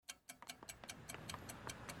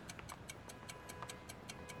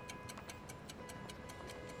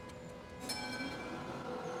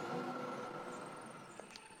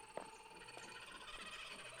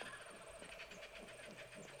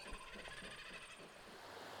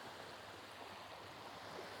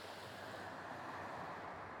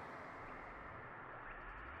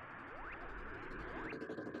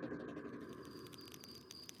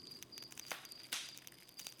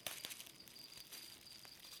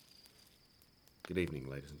Good evening,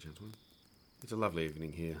 ladies and gentlemen. It's a lovely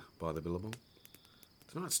evening here by the Billabong.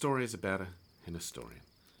 Tonight's story is about an historian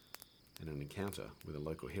and an encounter with a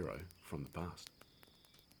local hero from the past.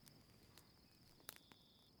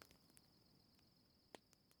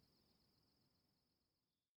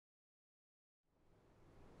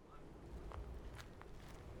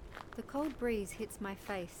 The cold breeze hits my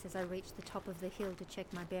face as I reach the top of the hill to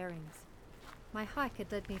check my bearings. My hike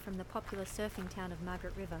had led me from the popular surfing town of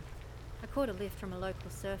Margaret River. I caught a lift from a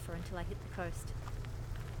local surfer until I hit the coast.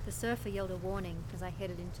 The surfer yelled a warning as I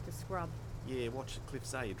headed into the scrub. Yeah, watch the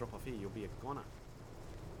cliffs, you drop off here, you'll be a goner.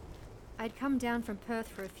 I'd come down from Perth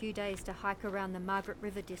for a few days to hike around the Margaret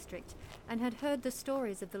River district and had heard the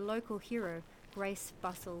stories of the local hero, Grace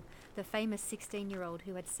Bussell, the famous 16-year-old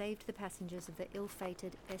who had saved the passengers of the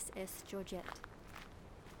ill-fated SS Georgette.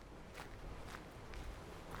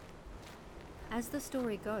 As the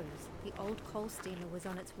story goes, the old coal steamer was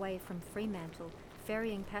on its way from Fremantle,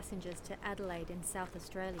 ferrying passengers to Adelaide in South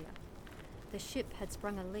Australia. The ship had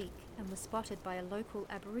sprung a leak and was spotted by a local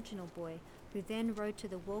Aboriginal boy who then rowed to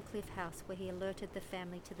the Wallcliffe house where he alerted the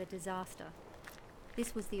family to the disaster.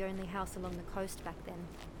 This was the only house along the coast back then.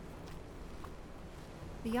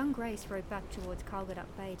 The young Grace rowed back towards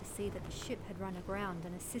Calgadup Bay to see that the ship had run aground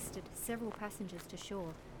and assisted several passengers to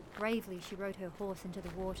shore. Bravely, she rode her horse into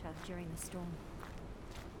the water during the storm.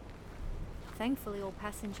 Thankfully, all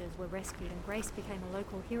passengers were rescued and Grace became a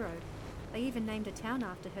local hero. They even named a town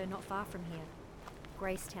after her not far from here,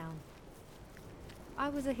 Gracetown. I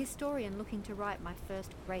was a historian looking to write my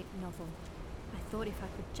first great novel. I thought if I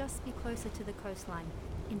could just be closer to the coastline,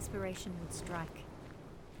 inspiration would strike.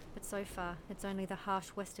 But so far, it's only the harsh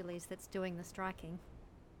westerlies that's doing the striking.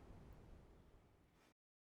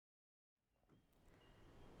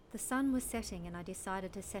 The sun was setting and I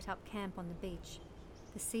decided to set up camp on the beach.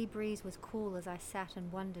 The sea breeze was cool as I sat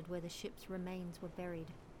and wondered where the ship's remains were buried.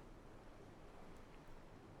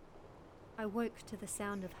 I woke to the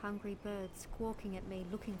sound of hungry birds squawking at me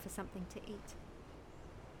looking for something to eat.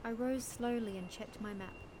 I rose slowly and checked my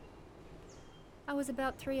map. I was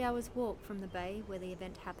about 3 hours' walk from the bay where the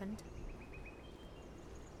event happened.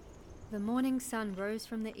 The morning sun rose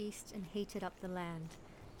from the east and heated up the land.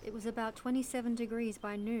 It was about 27 degrees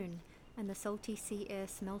by noon, and the salty sea air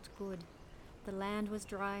smelt good. The land was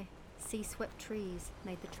dry, sea-swept trees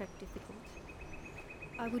made the trek difficult.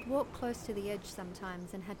 I would walk close to the edge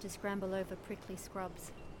sometimes and had to scramble over prickly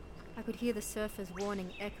scrubs. I could hear the surfer's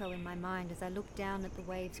warning echo in my mind as I looked down at the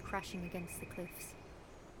waves crashing against the cliffs.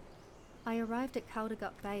 I arrived at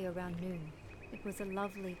Caldagup Bay around noon. It was a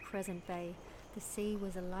lovely crescent bay. The sea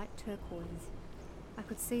was a light turquoise. I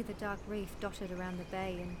could see the dark reef dotted around the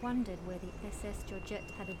bay and wondered where the SS Georgette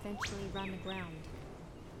had eventually run aground.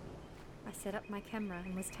 I set up my camera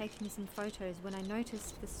and was taking some photos when I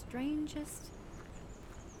noticed the strangest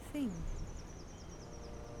thing.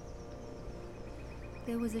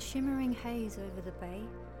 There was a shimmering haze over the bay,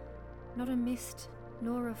 not a mist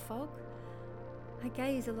nor a fog. I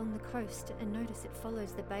gaze along the coast and notice it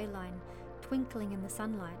follows the bay line, twinkling in the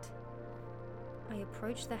sunlight. I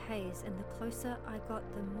approached the haze, and the closer I got,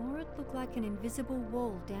 the more it looked like an invisible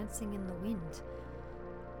wall dancing in the wind.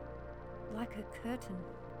 Like a curtain.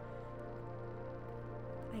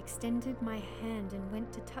 I extended my hand and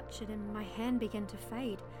went to touch it, and my hand began to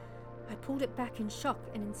fade. I pulled it back in shock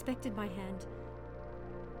and inspected my hand.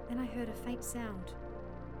 Then I heard a faint sound.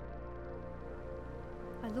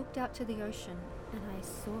 I looked out to the ocean, and I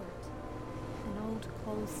saw it. An old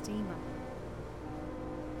coal steamer.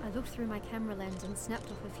 I looked through my camera lens and snapped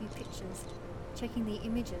off a few pictures. Checking the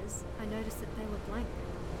images, I noticed that they were blank.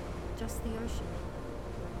 Just the ocean.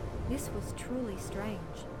 This was truly strange.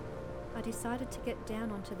 I decided to get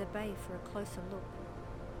down onto the bay for a closer look.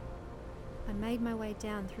 I made my way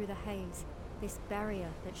down through the haze, this barrier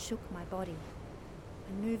that shook my body.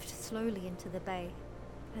 I moved slowly into the bay.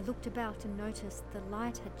 I looked about and noticed the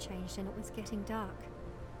light had changed and it was getting dark.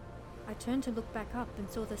 I turned to look back up and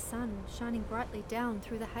saw the sun shining brightly down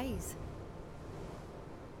through the haze.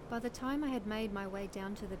 By the time I had made my way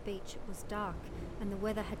down to the beach, it was dark and the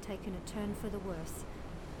weather had taken a turn for the worse.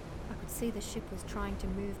 I could see the ship was trying to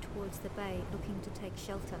move towards the bay, looking to take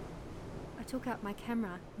shelter. I took out my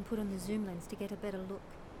camera and put on the zoom lens to get a better look.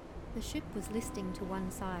 The ship was listing to one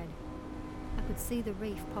side. I could see the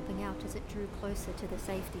reef popping out as it drew closer to the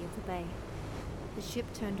safety of the bay. The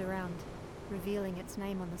ship turned around, revealing its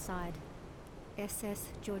name on the side. SS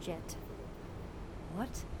Georgette.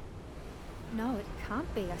 What? No, it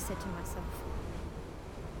can't be, I said to myself.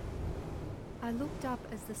 I looked up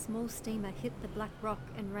as the small steamer hit the black rock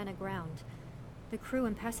and ran aground. The crew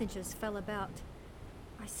and passengers fell about.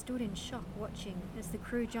 I stood in shock watching as the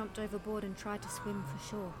crew jumped overboard and tried to swim for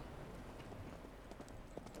shore.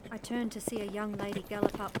 I turned to see a young lady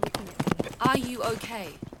gallop up looking at me. Are you okay?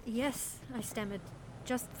 Yes, I stammered.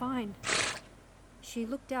 Just fine. She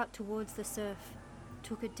looked out towards the surf,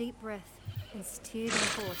 took a deep breath, and steered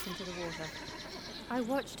her horse into the water. I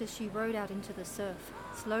watched as she rode out into the surf,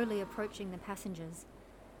 slowly approaching the passengers.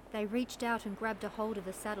 They reached out and grabbed a hold of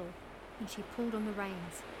the saddle, and she pulled on the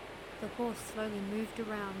reins. The horse slowly moved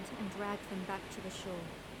around and dragged them back to the shore.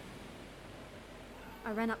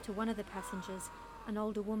 I ran up to one of the passengers, an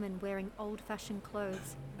older woman wearing old-fashioned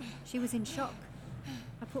clothes. She was in shock.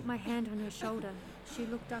 I put my hand on her shoulder. She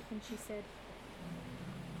looked up and she said,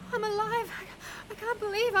 "I'm alive! I can't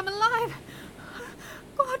believe I'm alive!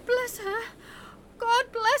 God bless her! God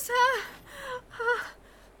bless her!"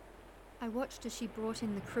 I watched as she brought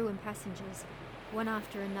in the crew and passengers, one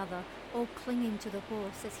after another, all clinging to the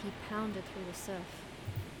horse as he pounded through the surf.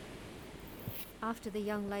 After the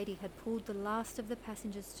young lady had pulled the last of the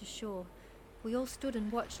passengers to shore, we all stood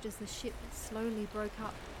and watched as the ship slowly broke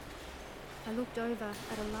up. I looked over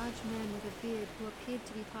at a large man with a beard who appeared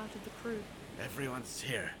to be part of the crew. Everyone's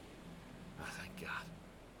here. Oh, thank God.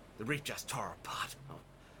 The reef just tore apart.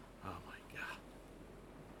 Oh my God.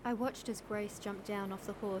 I watched as Grace jumped down off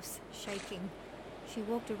the horse, shaking. She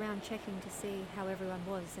walked around checking to see how everyone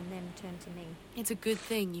was and then turned to me. It's a good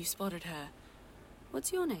thing you spotted her.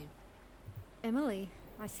 What's your name? "Emily,"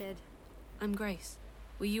 I said. I'm Grace.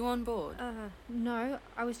 Were you on board? No,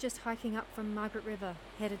 I was just hiking up from Margaret River,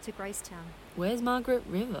 headed to Gracetown. Where's Margaret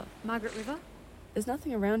River? Margaret River? There's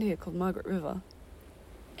nothing around here called Margaret River.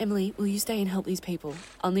 Emily, will you stay and help these people?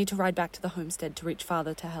 I'll need to ride back to the homestead to reach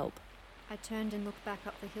Father to help. I turned and looked back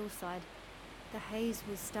up the hillside. The haze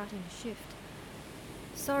was starting to shift.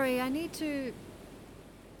 "Sorry, I need to,"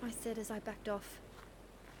 I said as I backed off.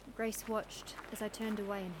 Grace watched as I turned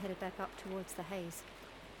away and headed back up towards the haze.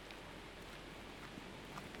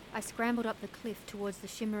 I scrambled up the cliff towards the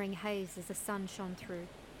shimmering haze as the sun shone through.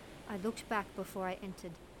 I looked back before I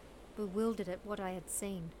entered, bewildered at what I had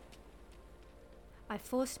seen. I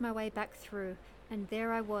forced my way back through, and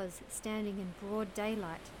there I was, standing in broad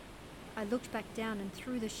daylight. I looked back down, and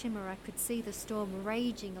through the shimmer I could see the storm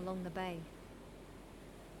raging along the bay.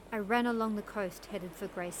 I ran along the coast, headed for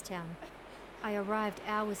Gracetown. I arrived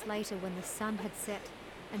hours later when the sun had set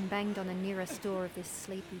and banged on the nearest door of this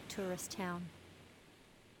sleepy tourist town.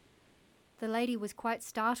 The lady was quite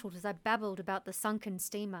startled as I babbled about the sunken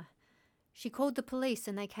steamer. She called the police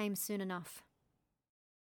and they came soon enough.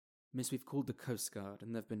 "Miss, we've called the Coast Guard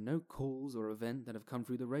and there have been no calls or event that have come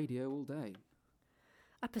through the radio all day."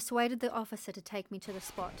 I persuaded the officer to take me to the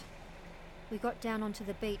spot. We got down onto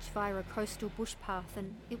the beach via a coastal bush path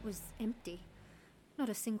and it was empty. Not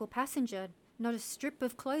a single passenger, not a strip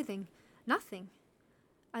of clothing, nothing.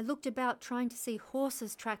 I looked about trying to see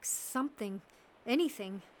horses' tracks, something,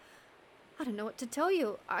 anything. I don't know what to tell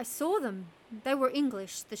you. I saw them. They were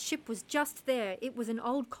English. The ship was just there. It was an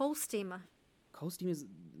old coal steamer. Coal steamers,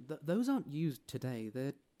 those aren't used today.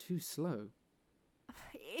 They're too slow.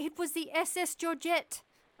 It was the SS Georgette,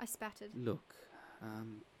 I spattered. Look,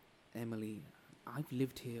 Emily, I've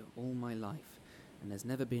lived here all my life, and there's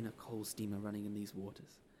never been a coal steamer running in these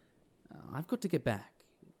waters. I've got to get back.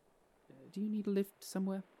 Do you need a lift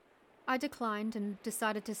somewhere? I declined and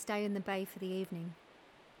decided to stay in the bay for the evening.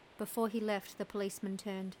 Before he left, the policeman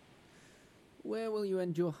turned. "Where will you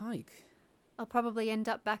end your hike?" "I'll probably end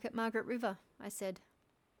up back at Margaret River," I said.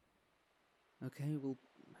 Okay, well,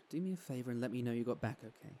 do me a favour and let me know you got back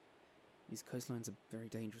okay. These coastlines are very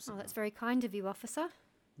dangerous. Oh, that's very kind of you, officer.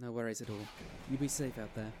 No worries at all. You be safe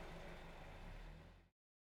out there.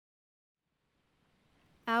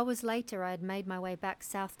 Hours later, I had made my way back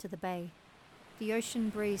south to the bay. The ocean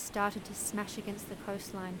breeze started to smash against the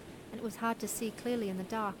coastline, and it was hard to see clearly in the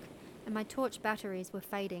dark, and my torch batteries were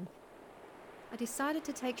fading. I decided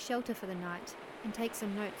to take shelter for the night and take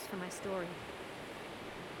some notes for my story.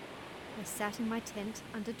 I sat in my tent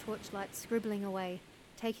under torchlight, scribbling away,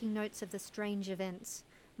 taking notes of the strange events.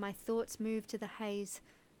 My thoughts moved to the haze,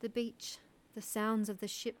 the beach, the sounds of the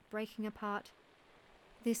ship breaking apart.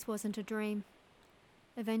 This wasn't a dream.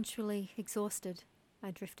 Eventually, exhausted, I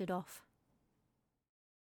drifted off.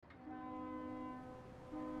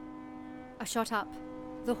 I shot up.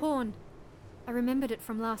 The horn. I remembered it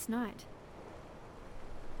from last night.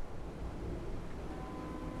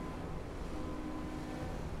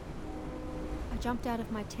 I jumped out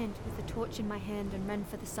of my tent with the torch in my hand and ran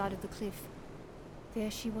for the side of the cliff.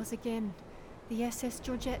 There she was again, the SS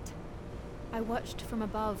Georgette. I watched from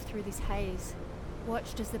above through this haze,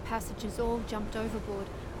 watched as the passengers all jumped overboard.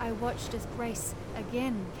 I watched as Grace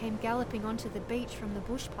again came galloping onto the beach from the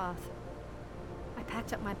bush path. I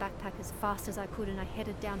packed up my backpack as fast as I could and I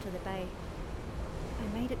headed down to the bay.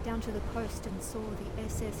 I made it down to the coast and saw the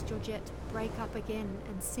SS Georgette break up again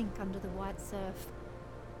and sink under the white surf.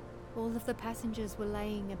 All of the passengers were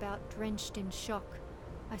laying about drenched in shock.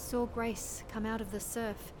 I saw Grace come out of the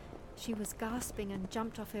surf. She was gasping and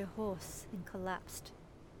jumped off her horse and collapsed.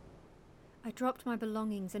 I dropped my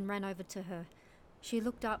belongings and ran over to her. She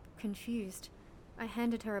looked up, confused. I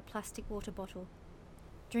handed her a plastic water bottle.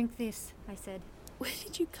 "Drink this," I said. Where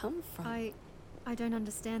did you come from? I don't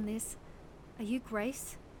understand this. Are you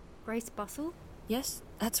Grace? Grace Bustle? Yes,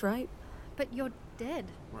 that's right. But you're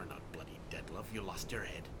dead. We're not bloody dead, love. You lost your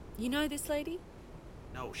head. You know this lady?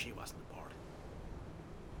 No, she wasn't aboard.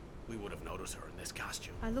 We would have noticed her in this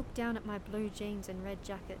costume. I looked down at my blue jeans and red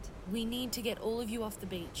jacket. We need to get all of you off the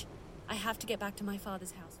beach. I have to get back to my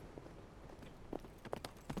father's house.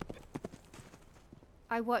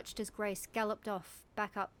 I watched as Grace galloped off,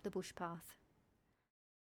 back up the bush path.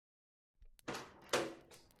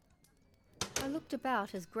 I looked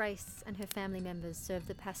about as Grace and her family members served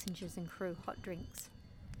the passengers and crew hot drinks.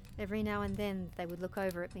 Every now and then they would look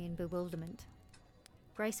over at me in bewilderment.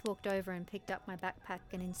 Grace walked over and picked up my backpack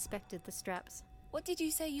and inspected the straps. What did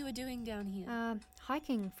you say you were doing down here?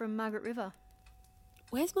 Hiking from Margaret River.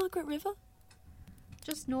 Where's Margaret River?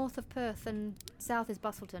 Just north of Perth and south is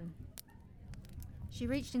Bustleton. She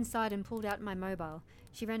reached inside and pulled out my mobile.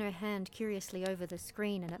 She ran her hand curiously over the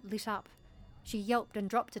screen and it lit up. She yelped and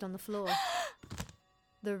dropped it on the floor.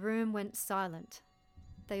 The room went silent.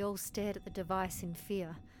 They all stared at the device in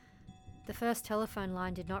fear. The first telephone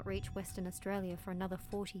line did not reach Western Australia for another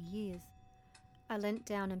 40 years. I leant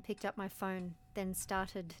down and picked up my phone, then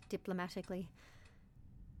started diplomatically.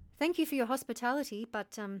 "Thank you for your hospitality,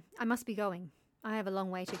 but I must be going. I have a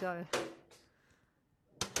long way to go."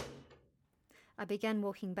 I began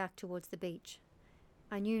walking back towards the beach.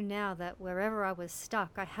 I knew now that wherever I was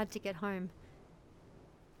stuck, I had to get home.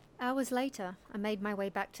 Hours later, I made my way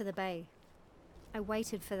back to the bay. I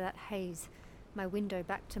waited for that haze, my window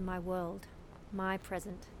back to my world, my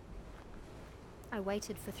present. I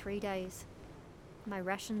waited for 3 days. My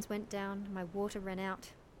rations went down, my water ran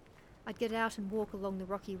out. I'd get out and walk along the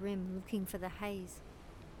rocky rim looking for the haze.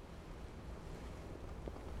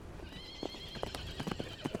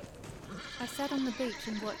 I sat on the beach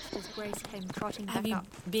and watched as Grace came trotting back Have you up.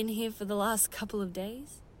 been here for the last couple of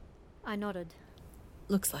days? I nodded.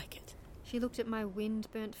 Looks like it. She looked at my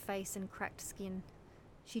wind-burnt face and cracked skin.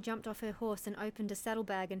 She jumped off her horse and opened a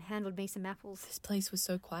saddlebag and handed me some apples. This place was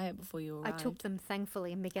so quiet before you arrived. I took them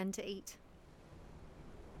thankfully and began to eat.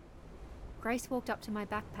 Grace walked up to my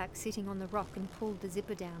backpack sitting on the rock and pulled the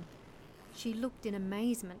zipper down. She looked in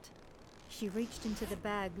amazement. She reached into the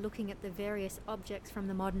bag looking at the various objects from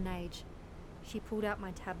the modern age. She pulled out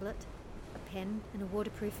my tablet, a pen and a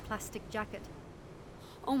waterproof plastic jacket.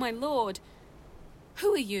 Oh my lord!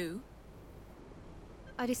 Who are you?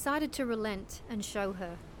 I decided to relent and show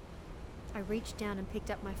her. I reached down and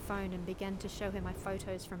picked up my phone and began to show her my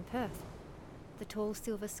photos from Perth. The tall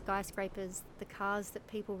silver skyscrapers, the cars that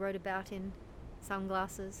people rode about in,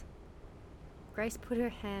 sunglasses. Grace put her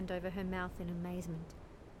hand over her mouth in amazement.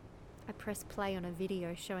 I pressed play on a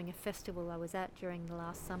video showing a festival I was at during the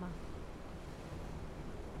last summer.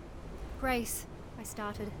 "Grace," I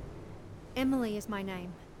started. "Emily is my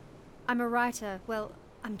name. I'm a writer. Well,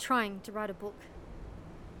 I'm trying to write a book.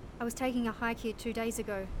 I was taking a hike here 2 days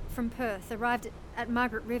ago, from Perth, arrived at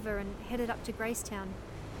Margaret River and headed up to Gracetown,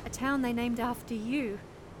 a town they named after you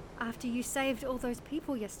saved all those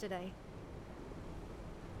people yesterday."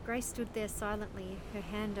 Grace stood there silently, her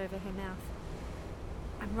hand over her mouth.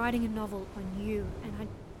 "I'm writing a novel on you, and I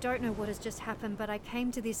don't know what has just happened, but I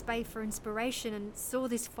came to this bay for inspiration and saw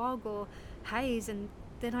this fog or haze, and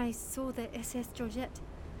then I saw the SS Georgette.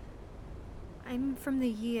 I'm from the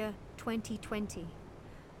year 2020.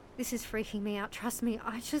 This is freaking me out, trust me.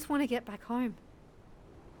 I just want to get back home."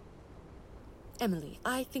 Emily,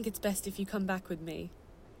 I think it's best if you come back with me.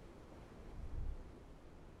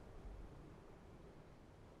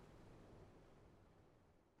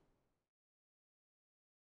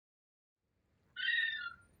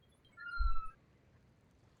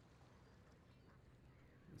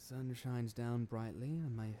 The sun shines down brightly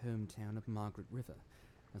on my hometown of Margaret River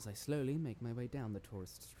as I slowly make my way down the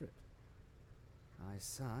tourist strip. I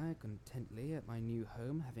sigh contentedly at my new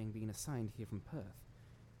home, having been assigned here from Perth.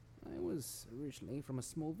 I was originally from a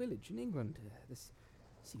small village in England. This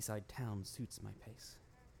seaside town suits my pace.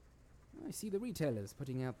 I see the retailers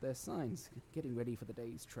putting out their signs, getting ready for the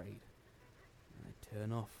day's trade. I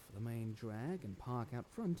turn off the main drag and park out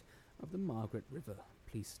front of the Margaret River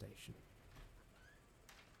police station.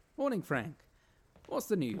 Morning, Frank. What's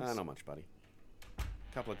the news? Not much, buddy.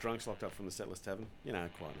 Couple of drunks locked up from the Settlers Tavern. You know,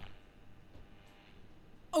 quietly.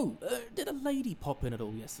 Oh, did a lady pop in at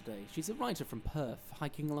all yesterday? She's a writer from Perth,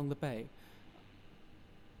 hiking along the bay.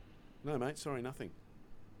 No, mate, sorry, nothing.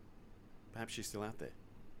 Perhaps she's still out there.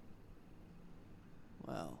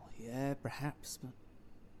 Well, yeah, perhaps, but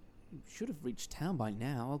you should have reached town by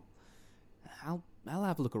now. I'll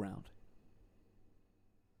have a look around.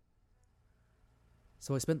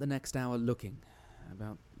 So I spent the next hour looking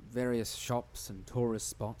about various shops and tourist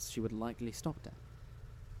spots she would likely stop at.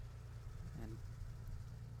 And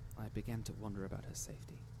I began to wonder about her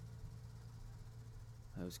safety.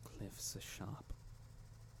 Those cliffs are sharp.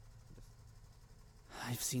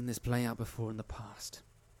 I've seen this play out before in the past.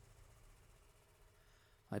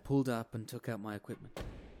 I pulled up and took out my equipment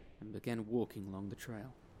and began walking along the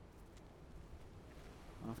trail.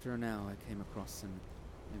 After an hour, I came across an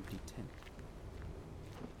empty tent.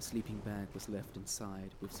 A sleeping bag was left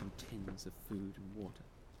inside with some tins of food and water.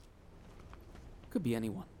 Could be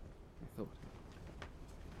anyone, I thought.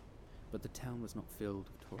 But the town was not filled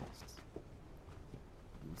with tourists.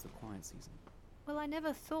 It was the quiet season. Well, I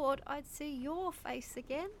never thought I'd see your face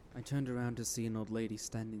again. I turned around to see an old lady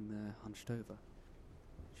standing there hunched over.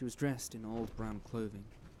 She was dressed in old brown clothing.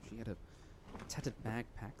 She had a tattered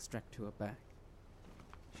backpack strapped to her back.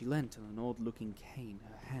 She leant on an odd-looking cane,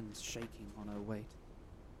 her hands shaking on her weight.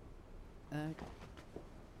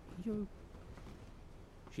 You...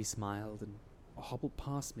 She smiled and hobbled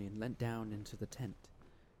past me and leant down into the tent.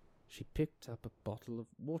 She picked up a bottle of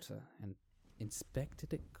water and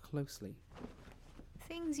inspected it closely.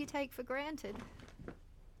 Things you take for granted.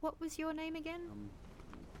 What was your name again?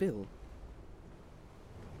 Bill.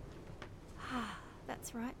 Ah,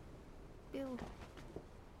 that's right. Bill.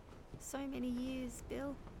 So many years,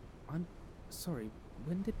 Bill. I'm sorry,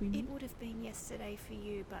 when did we meet? It would have been yesterday for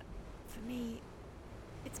you, but for me,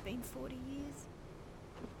 it's been 40 years.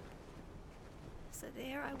 So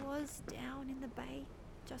there I was, down in the bay,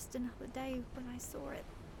 just another day when I saw it.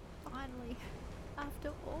 Finally,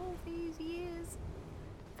 after all these years,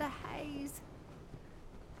 the haze.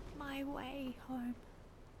 My way home.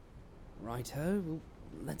 Righto, well,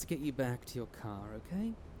 let's get you back to your car,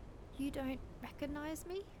 okay? You don't recognize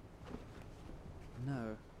me?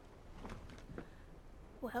 No.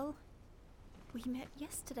 Well, we met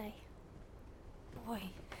yesterday. Boy,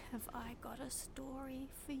 have I got a story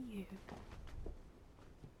for you.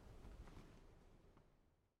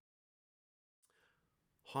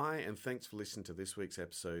 Hi, and thanks for listening to this week's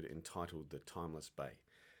episode entitled The Timeless Bay.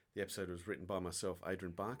 The episode was written by myself,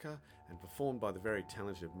 Adrian Barker, and performed by the very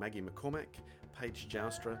talented Maggie McCormack, Paige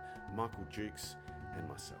Joustra, Michael Jukes, and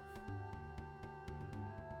myself.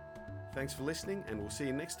 Thanks for listening, and we'll see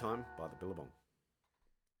you next time by the Billabong.